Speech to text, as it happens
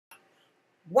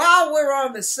While we're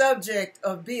on the subject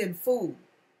of being fooled,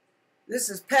 this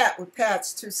is Pat with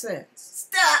Pat's 2 cents.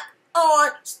 Stuck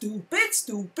on stupid,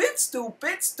 stupid,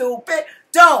 stupid, stupid.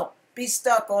 Don't be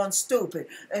stuck on stupid.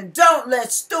 And don't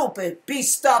let stupid be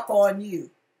stuck on you.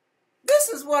 This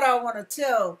is what I want to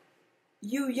tell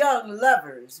you young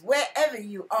lovers, wherever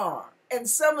you are. And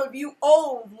some of you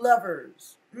old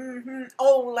lovers,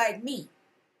 old like me.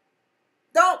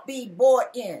 Don't be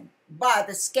bought in by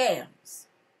the scams.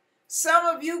 Some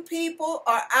of you people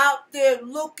are out there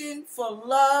looking for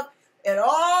love in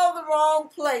all the wrong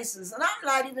places. And I'm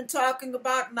not even talking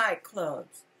about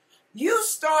nightclubs. You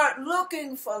start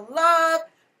looking for love,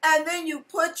 and then you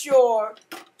put your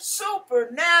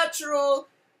supernatural,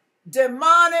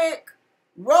 demonic,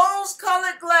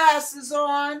 rose-colored glasses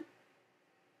on,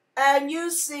 and you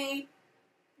see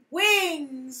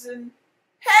wings and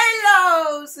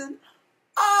halos and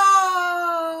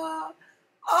oh,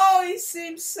 he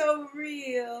seems so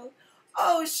real.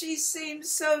 Oh, she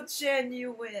seems so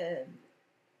genuine.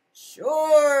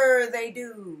 Sure they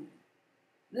do.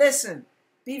 Listen,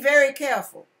 be very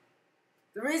careful.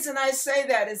 The reason I say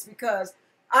that is because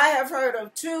I have heard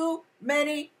of too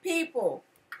many people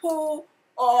who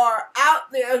are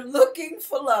out there looking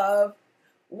for love,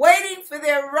 waiting for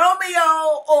their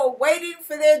Romeo or waiting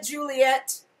for their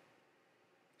Juliet,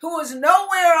 who is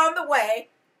nowhere on the way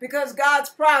because God's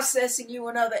processing you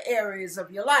in other areas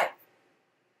of your life.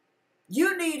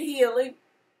 You need healing.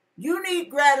 You need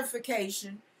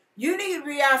gratification. You need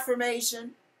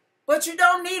reaffirmation. But you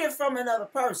don't need it from another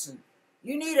person.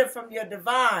 You need it from your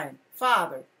divine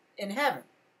Father in heaven.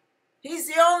 He's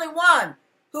the only one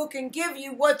who can give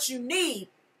you what you need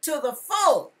to the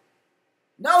full.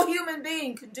 No human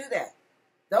being can do that.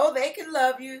 Though they can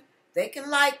love you, they can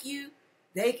like you,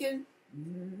 they can...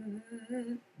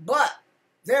 But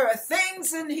there are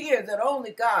things in here that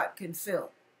only God can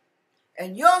fill.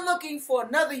 And you're looking for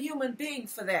another human being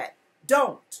for that.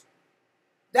 Don't.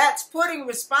 That's putting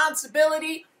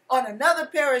responsibility on another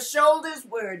pair of shoulders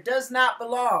where it does not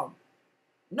belong.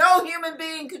 No human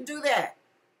being can do that.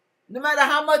 No matter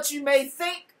how much you may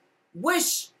think,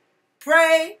 wish,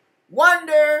 pray,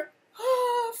 wonder,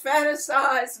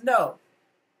 fantasize, no.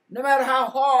 No matter how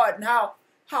hard and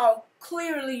how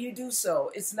clearly you do so,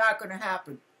 it's not going to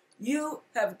happen. You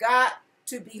have got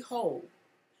to be whole.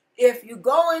 If you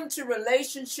go into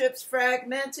relationships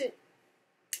fragmented,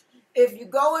 if you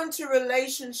go into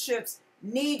relationships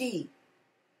needy,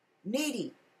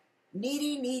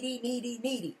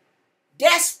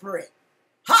 desperate,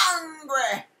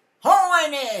 hungry,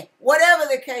 horny, whatever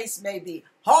the case may be,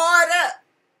 hard up,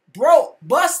 broke,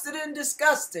 busted and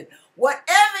disgusted,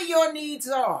 whatever your needs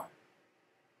are,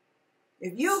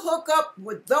 if you hook up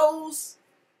with those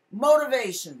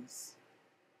motivations,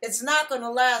 it's not going to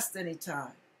last any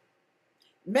time.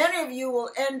 Many of you will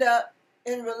end up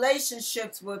in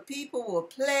relationships where people will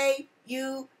play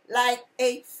you like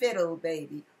a fiddle,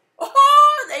 baby.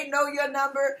 Oh, they know your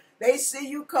number. They see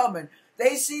you coming.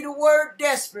 They see the word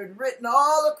desperate written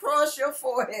all across your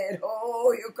forehead.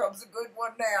 Oh, here comes a good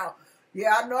one now.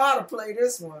 Yeah, I know how to play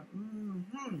this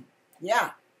one.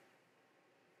 Yeah.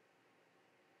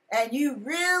 And you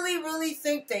really, really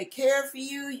think they care for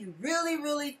you. You really,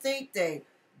 really think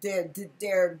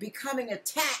they're becoming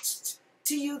attached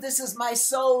to you. This is my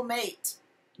soulmate.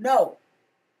 No.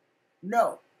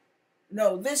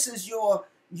 This is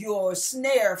your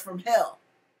snare from hell.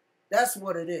 That's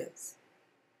what it is.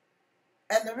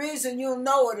 And the reason you'll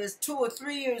know it is 2 or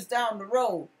 3 years down the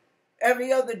road.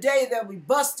 Every other day they'll be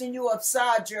busting you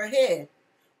upside your head.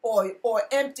 Or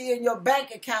emptying your bank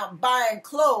account, buying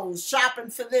clothes, shopping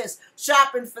for this,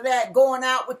 shopping for that, going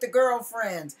out with the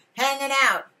girlfriends, hanging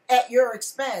out at your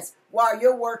expense while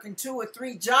you're working 2 or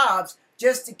 3 jobs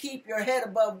just to keep your head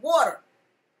above water.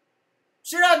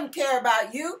 She doesn't care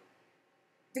about you.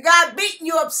 The guy beating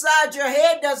you upside your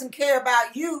head doesn't care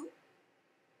about you.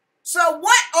 So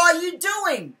what are you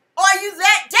doing? Are you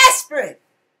that desperate?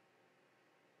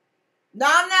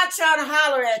 Now, I'm not trying to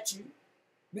holler at you,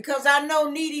 because I know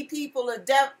needy people are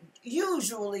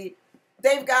usually,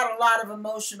 they've got a lot of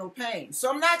emotional pain. So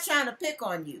I'm not trying to pick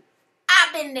on you.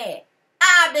 I've been there.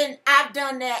 I've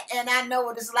done that, and I know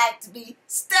what it's like to be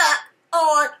stuck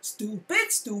on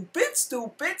stupid, stupid,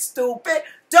 stupid, stupid.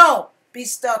 Don't be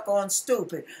stuck on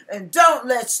stupid. And don't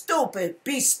let stupid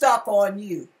be stuck on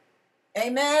you.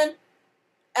 Amen?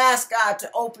 Ask God to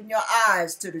open your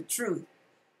eyes to the truth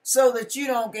so that you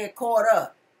don't get caught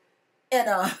up in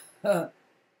a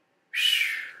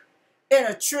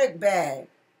trick bag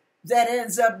that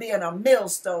ends up being a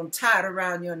millstone tied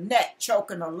around your neck,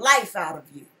 choking the life out of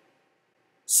you,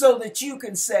 so that you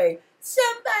can say,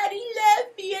 somebody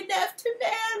loved me enough to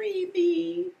marry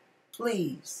me.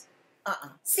 please.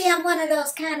 See, I'm one of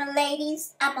those kind of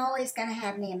ladies. I'm always going to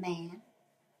have me a man.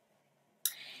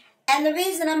 And the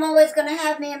reason I'm always going to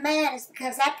have me a man is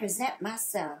because I present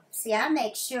myself. See, I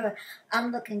make sure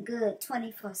I'm looking good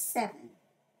 24/7.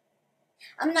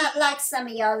 I'm not like some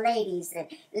of y'all ladies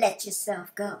that let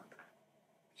yourself go.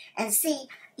 And see,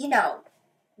 you know,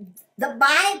 the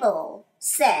Bible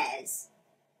says,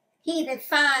 he that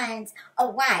finds a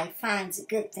wife finds a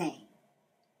good thing.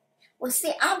 Well,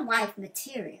 see, I'm wife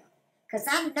material because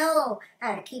I know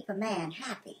how to keep a man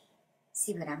happy.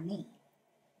 See what I mean?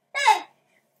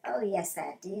 Oh, yes,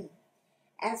 I do.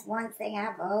 That's one thing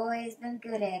I've always been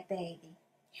good at, baby.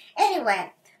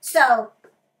 Anyway, so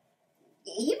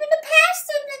even the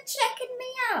pastor's been checking me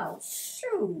out.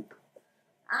 Shoot.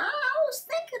 I was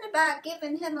thinking about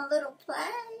giving him a little play.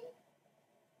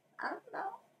 I don't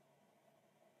know.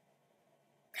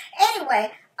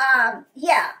 Anyway,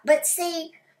 yeah, but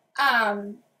see,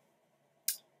 I'm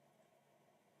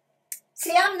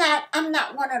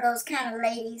not one of those kind of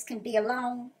ladies can be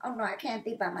alone. Oh no, I can't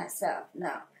be by myself.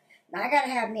 No, I gotta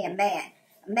have me a man.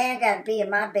 A man gotta be in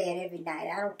my bed every night.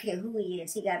 I don't care who he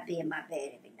is. He gotta be in my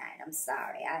bed every night. I'm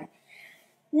sorry.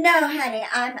 No, honey,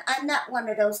 I'm not one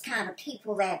of those kind of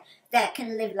people that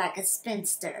can live like a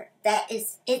spinster.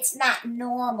 It's not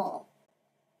normal.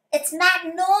 It's not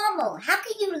normal. How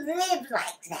can you live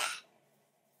like that?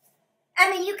 I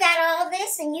mean, you got all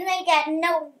this and you ain't got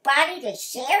nobody to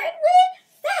share it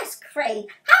with? That's crazy.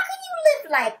 How can you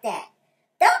live like that?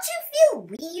 Don't you feel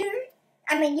weird?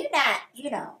 I mean,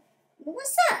 you're not,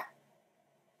 what's up?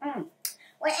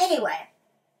 Well, anyway.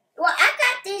 Well, I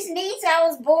got these needs. I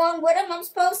was born with them. I'm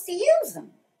supposed to use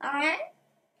them. All right?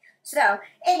 So,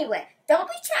 anyway, don't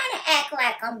be trying to act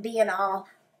like I'm being all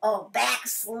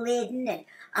backslidden and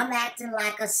I'm acting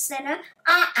like a sinner.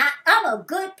 I'm a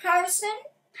good person.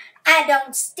 I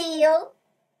don't steal.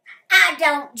 I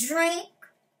don't drink.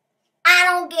 I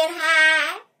don't get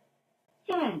high.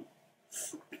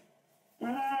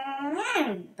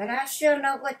 But I sure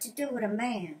know what to do with a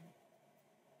man.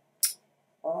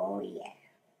 Oh, yeah.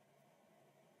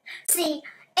 See,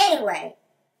 anyway,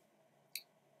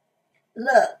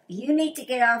 look, you need to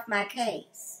get off my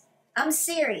case. I'm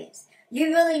serious. You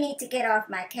really need to get off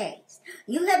my case.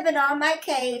 You have been on my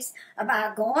case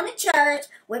about going to church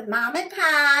with mom and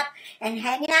pop and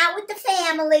hanging out with the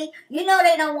family. You know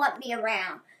they don't want me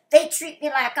around. They treat me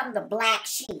like I'm the black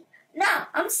sheep. No,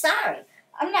 I'm sorry.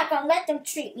 I'm not going to let them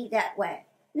treat me that way.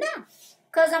 No,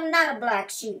 because I'm not a black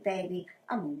sheep, baby.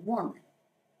 I'm a woman.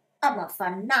 I'm a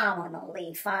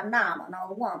phenomenally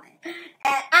phenomenal woman.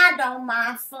 And I don't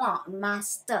mind flaunting my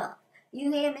stuff.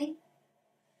 You hear me?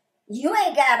 You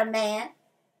ain't got a man.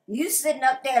 You sitting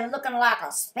up there looking like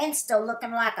a spinster,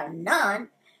 looking like a nun.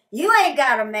 You ain't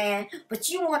got a man, but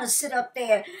you want to sit up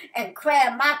there and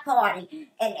crab my party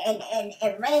and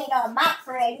rain on my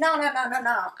parade. No.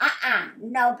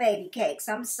 No baby cakes.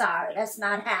 I'm sorry. That's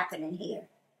not happening here.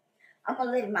 I'm going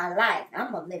to live my life.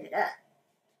 I'm going to live it up.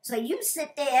 So you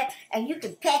sit there and you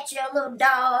can pet your little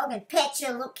dog and pet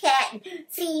your little cat and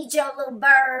feed your little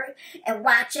bird and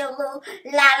watch your little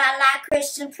la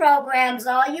Christian programs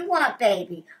all you want,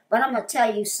 baby. But I'm going to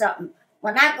tell you something.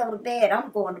 When I go to bed, I'm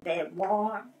going to bed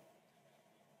warm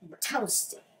and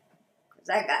toasty because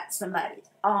I got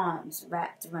somebody's arms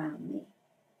wrapped around me.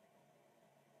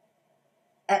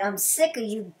 And I'm sick of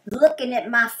you looking at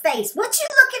my face. What you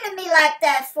looking at me like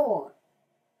that for?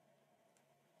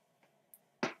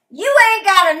 You ain't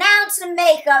got an ounce of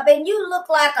makeup and you look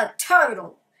like a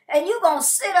turtle. And you gonna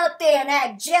sit up there and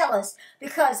act jealous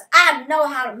because I know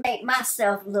how to make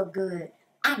myself look good.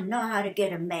 I know how to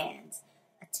get a man's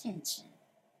attention.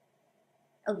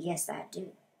 Oh, yes, I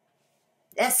do.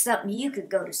 That's something you could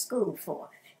go to school for.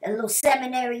 That little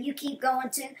seminary you keep going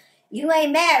to. You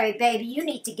ain't married, baby. You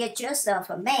need to get yourself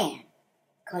a man.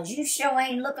 Because you sure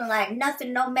ain't looking like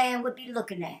nothing no man would be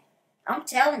looking at. I'm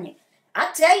telling you.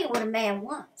 I'll tell you what a man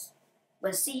wants.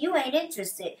 But see, you ain't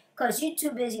interested because you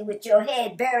too busy with your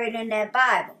head buried in that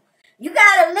Bible. You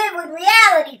got to live with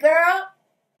reality, girl.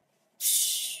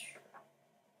 Shh.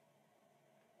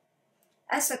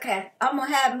 That's okay. I'm going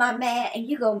to have my man and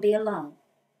you going to be alone.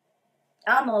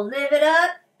 I'm going to live it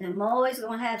up and I'm always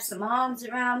going to have some arms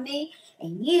around me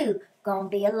and you going to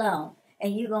be alone.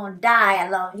 And you going to die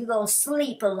alone. You going to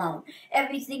sleep alone.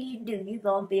 Everything you do, you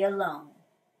going to be alone.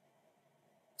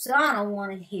 So I don't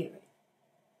want to hear it.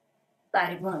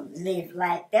 Nobody want to live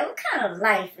like that. What kind of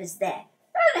life is that?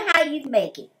 I don't know how you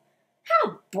make it.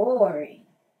 How boring.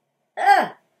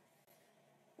 I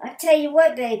tell you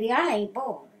what, baby, I ain't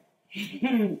bored.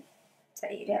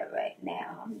 Tell you that right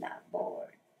now. I'm not bored.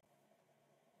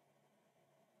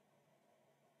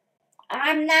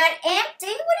 I'm not empty.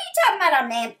 What are you talking about?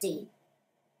 I'm empty.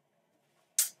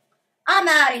 I'm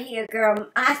out of here, girl.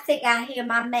 I think I hear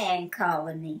my man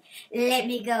calling me. Let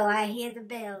me go. I hear the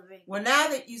bell ring. Well, now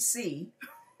that you see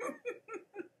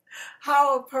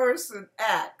how a person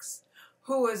acts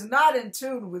who is not in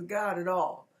tune with God at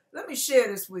all, let me share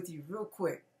this with you real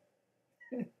quick.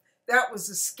 That was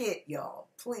a skit, y'all.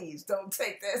 Please don't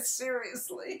take that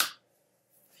seriously.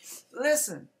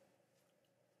 Listen,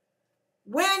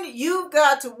 when you've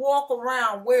got to walk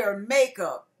around wearing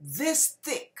makeup this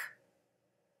thick,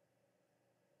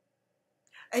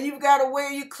 and you've got to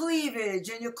wear your cleavage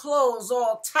and your clothes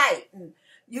all tight, and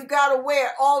you've got to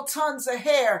wear all tons of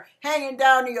hair hanging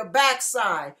down to your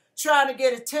backside, trying to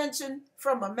get attention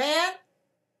from a man,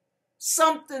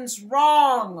 something's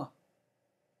wrong.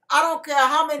 I don't care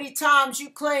how many times you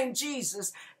claim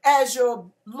Jesus as your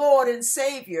Lord and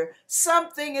Savior,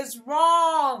 something is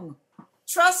wrong.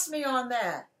 Trust me on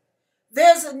that.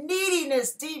 There's a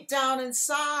neediness deep down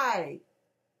inside.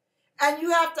 And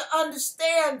you have to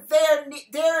understand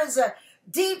there is a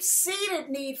deep-seated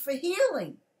need for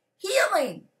healing.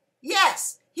 Healing.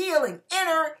 Yes, healing.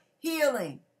 Inner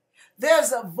healing.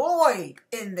 There's a void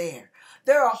in there.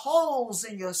 There are holes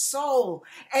in your soul.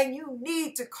 And you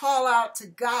need to call out to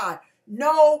God.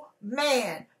 No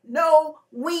man, no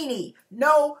weenie,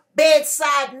 no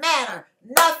bedside manner,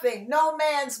 nothing, no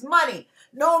man's money,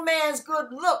 no man's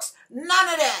good looks.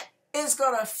 None of that is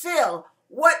going to fill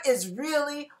what is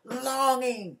really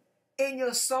longing in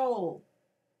your soul.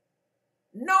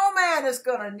 No man is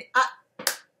going to...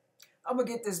 I'm going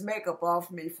to get this makeup off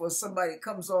me before somebody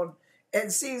comes on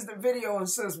and sees the video and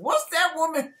says, what's that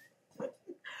woman?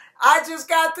 I just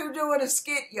got through doing a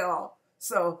skit, y'all.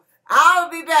 So I'll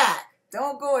be back.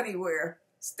 Don't go anywhere.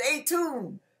 Stay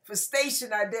tuned for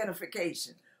station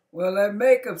identification. Well, that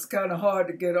makeup's kind of hard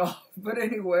to get off. But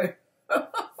anyway...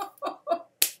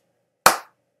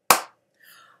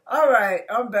 All right,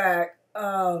 I'm back.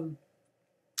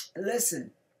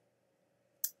 Listen,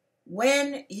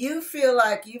 when you feel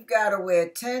like you've got to wear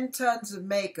 10 tons of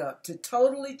makeup to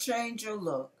totally change your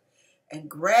look and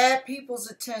grab people's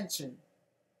attention,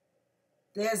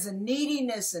 there's a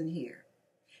neediness in here.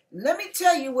 Let me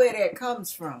tell you where that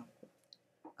comes from.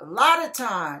 A lot of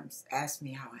times, ask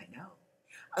me how I know,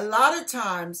 a lot of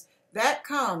times that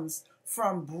comes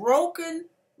from broken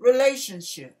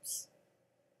relationships.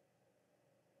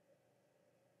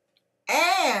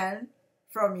 And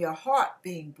from your heart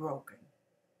being broken.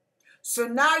 So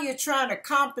now you're trying to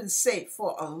compensate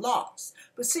for a loss.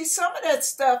 But see, some of that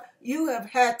stuff you have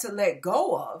had to let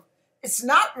go of. It's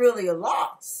not really a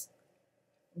loss.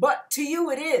 But to you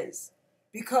it is.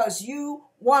 Because you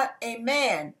want a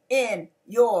man in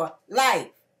your life.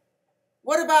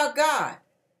 What about God?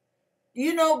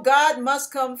 You know God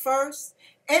must come first.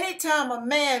 Anytime a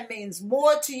man means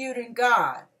more to you than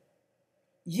God,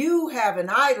 you have an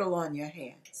idol on your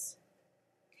hands.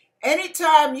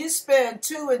 Anytime you spend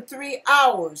 2 and 3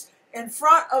 hours in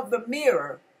front of the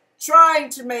mirror trying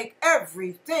to make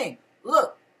everything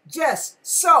look just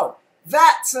so,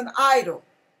 that's an idol.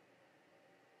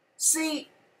 See,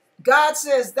 God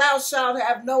says, thou shalt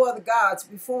have no other gods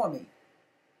before me.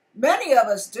 Many of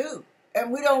us do,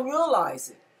 and we don't realize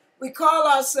it. We call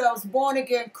ourselves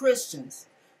born-again Christians.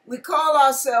 We call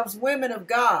ourselves women of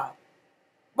God.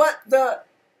 But the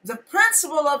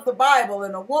principle of the Bible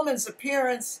in a woman's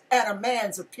appearance and a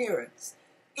man's appearance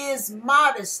is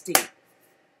modesty.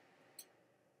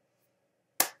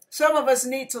 Some of us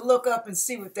need to look up and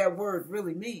see what that word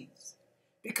really means.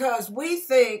 Because we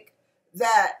think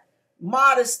that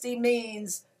modesty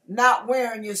means not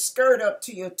wearing your skirt up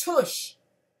to your tush.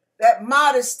 That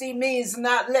modesty means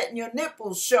not letting your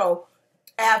nipples show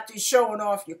after showing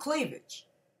off your cleavage.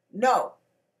 No.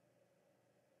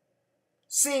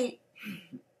 See,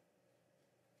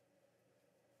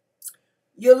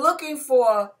 you're looking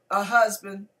for a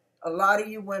husband, a lot of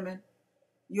you women.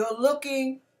 You're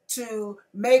looking to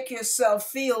make yourself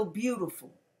feel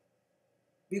beautiful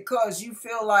because you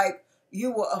feel like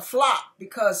you were a flop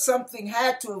because something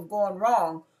had to have gone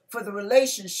wrong for the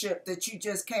relationship that you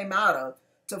just came out of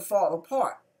to fall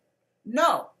apart.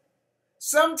 No.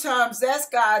 Sometimes that's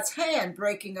God's hand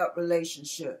breaking up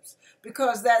relationships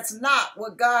because that's not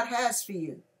what God has for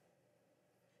you.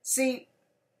 See,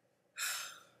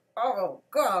 oh,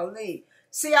 golly.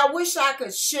 See, I wish I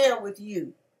could share with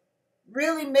you,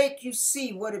 really make you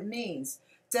see what it means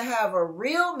to have a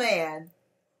real man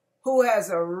who has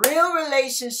a real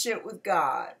relationship with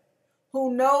God,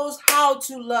 who knows how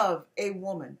to love a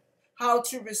woman, how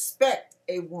to respect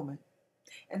a woman,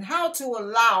 and how to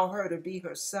allow her to be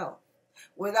herself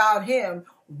without him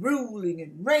ruling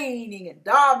and reigning and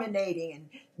dominating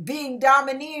and being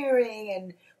domineering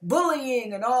and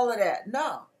bullying and all of that.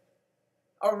 No.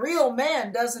 A real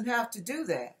man doesn't have to do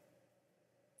that.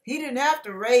 He didn't have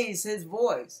to raise his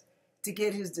voice to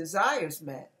get his desires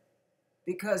met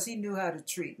because he knew how to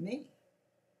treat me.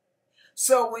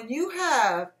 So when you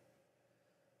have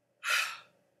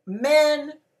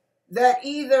men that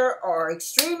either are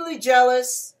extremely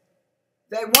jealous,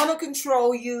 they want to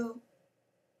control you,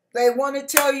 they want to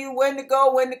tell you when to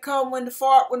go, when to come, when to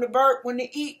fart, when to burp, when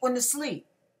to eat, when to sleep.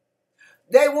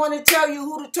 They want to tell you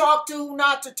who to talk to, who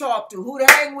not to talk to, who to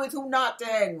hang with, who not to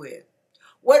hang with.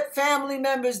 What family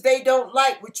members they don't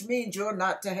like, which means you're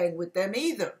not to hang with them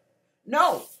either.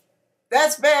 No,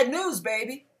 that's bad news,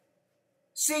 baby.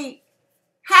 See,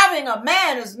 having a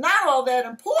man is not all that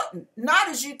important, not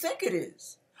as you think it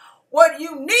is. What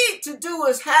you need to do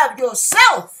is have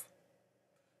yourself,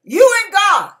 you and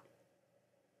God.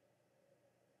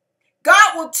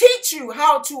 God will teach you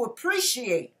how to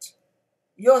appreciate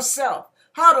yourself,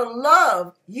 how to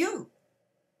love you.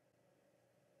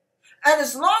 And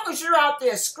as long as you're out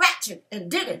there scratching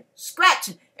and digging,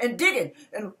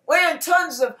 and wearing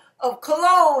tons of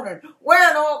cologne and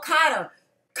wearing all kind of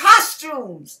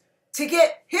costumes to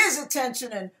get his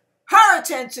attention and her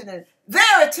attention and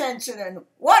their attention and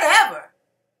whatever,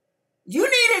 you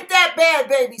need it that bad,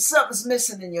 baby. Something's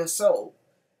missing in your soul.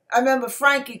 I remember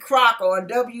Frankie Crocker on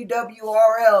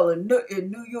WWRL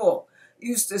in New York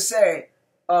used to say,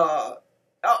 I'm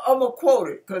going to quote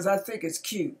it because I think it's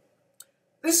cute.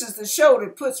 This is the show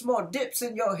that puts more dips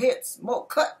in your hips, more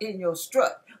cut in your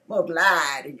strut, more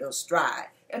glide in your stride.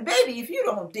 And baby, if you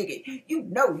don't dig it, you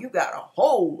know you got a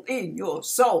hole in your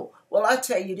soul. Well, I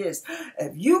tell you this,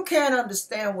 if you can't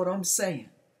understand what I'm saying,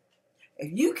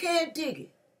 if you can't dig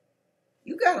it,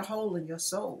 you got a hole in your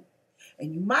soul.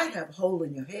 And you might have a hole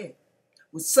in your head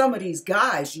with some of these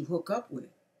guys you hook up with.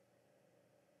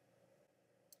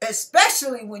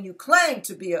 Especially when you claim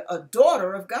to be a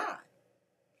daughter of God.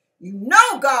 You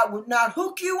know God would not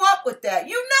hook you up with that.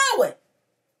 You know it.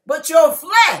 But your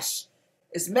flesh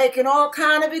is making all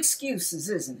kind of excuses,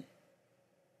 isn't it?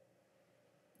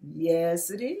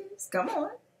 Yes, it is. Come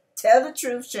on. Tell the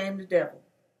truth, shame the devil.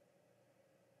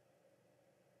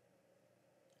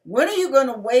 When are you going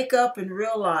to wake up and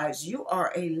realize you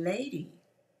are a lady?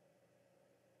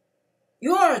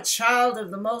 You are a child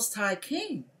of the Most High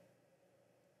King.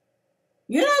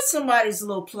 You're not somebody's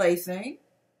little plaything.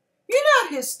 You're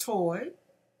not his toy.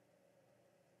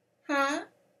 Huh?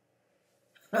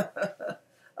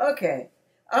 Okay.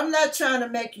 I'm not trying to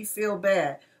make you feel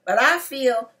bad, but I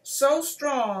feel so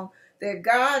strong that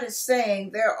God is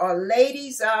saying there are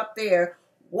ladies out there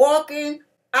walking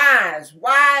eyes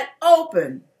wide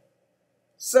open.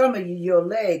 Some of you, your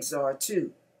legs are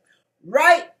too.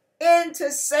 Right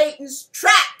into Satan's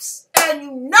traps, and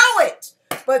you know it,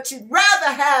 but you'd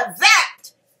rather have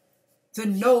that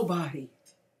than nobody.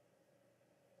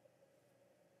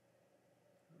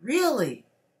 Really?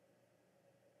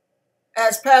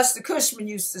 As Pastor Cushman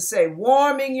used to say,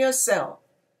 warming yourself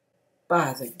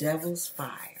by the devil's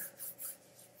fire.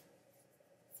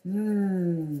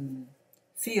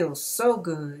 Feels so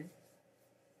good.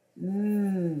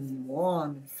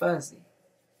 Warm and fuzzy.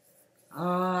 Oh,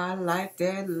 I like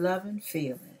that loving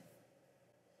feeling.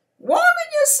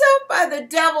 Warming yourself by the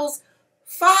devil's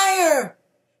fire.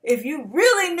 If you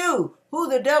really knew who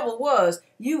the devil was,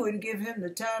 you wouldn't give him the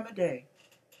time of day.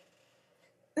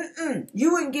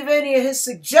 You wouldn't give any of his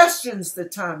suggestions the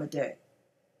time of day.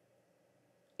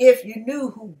 If you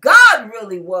knew who God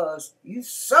really was, you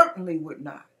certainly would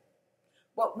not.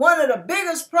 But one of the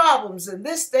biggest problems in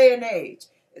this day and age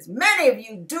is many of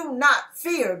you do not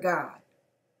fear God.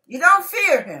 You don't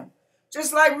fear him.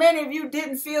 Just like many of you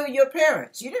didn't fear your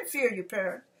parents. You didn't fear your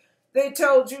parents. They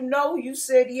told you no, you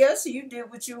said yes, and you did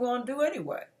what you were going to do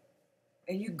anyway.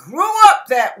 And you grew up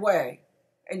that way.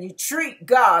 And you treat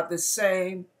God the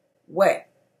same way.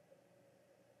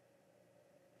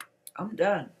 I'm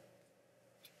done.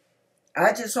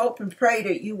 I just hope and pray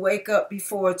that you wake up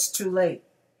before it's too late.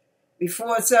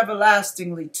 Before it's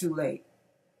everlastingly too late.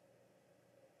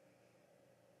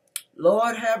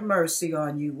 Lord, have mercy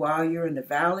on you while you're in the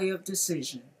valley of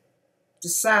decision.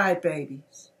 Decide,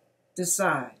 babies.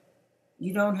 Decide.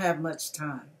 You don't have much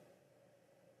time.